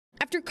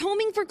After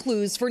combing for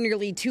clues for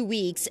nearly 2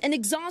 weeks, an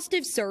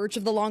exhaustive search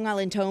of the Long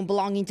Island home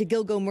belonging to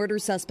Gilgo murder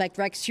suspect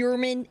Rex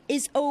Heuermann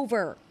is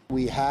over.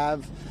 We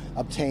have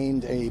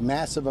obtained a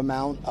massive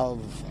amount of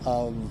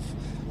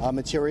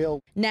material.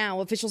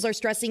 Now, officials are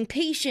stressing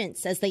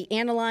patience as they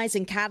analyze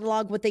and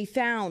catalog what they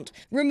found,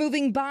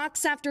 removing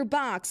box after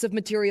box of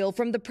material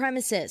from the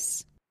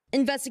premises.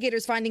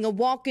 Investigators finding a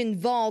walk-in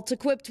vault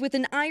equipped with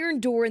an iron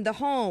door in the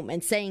home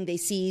and saying they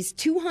seized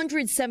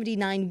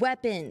 279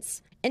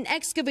 weapons. An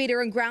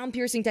excavator and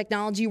ground-piercing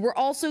technology were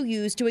also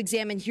used to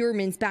examine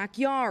Heuermann's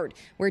backyard,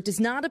 where it does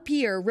not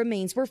appear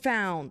remains were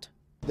found.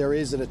 There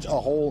is a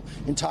whole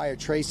entire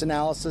trace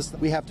analysis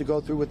that we have to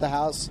go through with the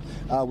house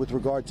with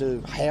regard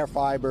to hair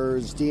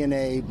fibers,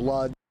 DNA,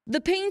 blood. The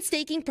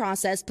painstaking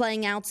process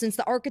playing out since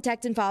the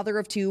architect and father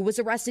of two was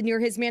arrested near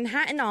his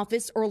Manhattan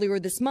office earlier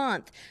this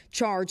month,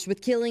 charged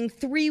with killing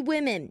 3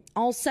 women,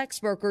 all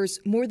sex workers,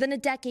 more than a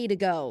decade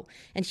ago.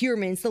 And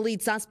Heuermann's the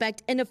lead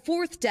suspect in a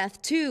 4th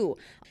death, too.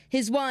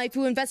 His wife,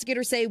 who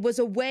investigators say was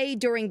away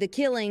during the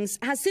killings,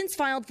 has since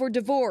filed for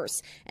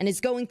divorce and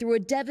is going through a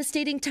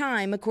devastating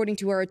time, according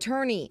to her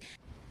attorney,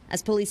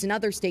 as police in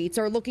other states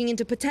are looking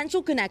into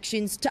potential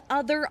connections to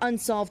other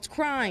unsolved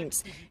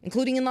crimes,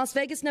 including in Las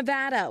Vegas,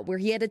 Nevada, where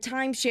he had a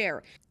timeshare,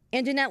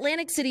 and in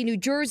Atlantic City, New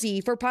Jersey,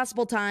 for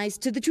possible ties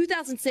to the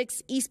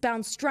 2006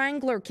 Eastbound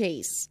Strangler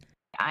case.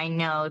 I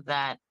know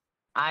that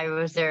I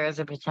was there as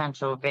a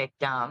potential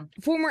victim.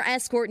 Former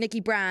escort Nikki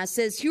Brass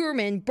says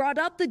Heuermann brought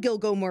up the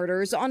Gilgo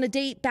murders on a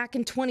date back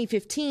in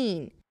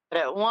 2015. But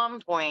at one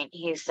point,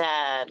 he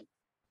said,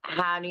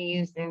 "How do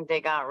you think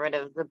they got rid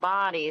of the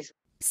bodies?"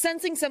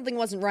 Sensing something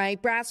wasn't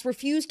right, Brass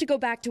refused to go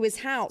back to his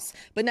house,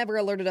 but never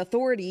alerted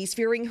authorities,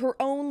 fearing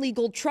her own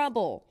legal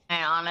trouble.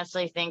 I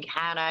honestly think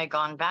had I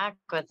gone back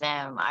with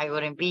him, I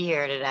wouldn't be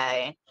here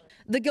today.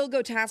 The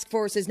Gilgo Task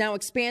Force is now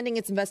expanding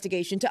its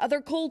investigation to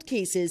other cold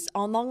cases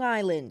on Long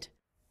Island.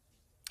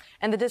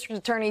 And the district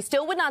attorney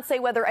still would not say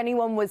whether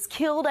anyone was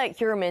killed at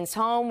Heuermann's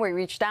home. We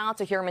reached out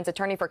to Heuermann's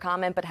attorney for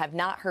comment, but have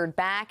not heard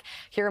back.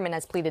 Heuermann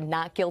has pleaded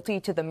not guilty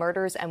to the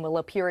murders and will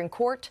appear in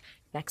court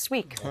next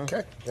week.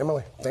 Okay,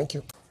 Emily, thank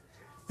you.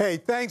 Hey,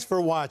 thanks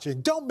for watching.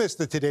 Don't miss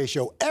the Today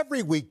Show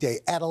every weekday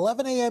at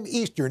 11 a.m.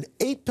 Eastern,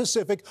 8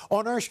 Pacific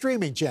on our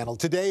streaming channel,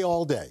 Today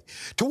All Day.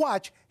 To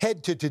watch,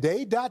 head to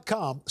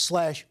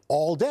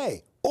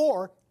today.com/allday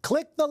or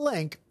click the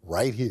link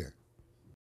right here.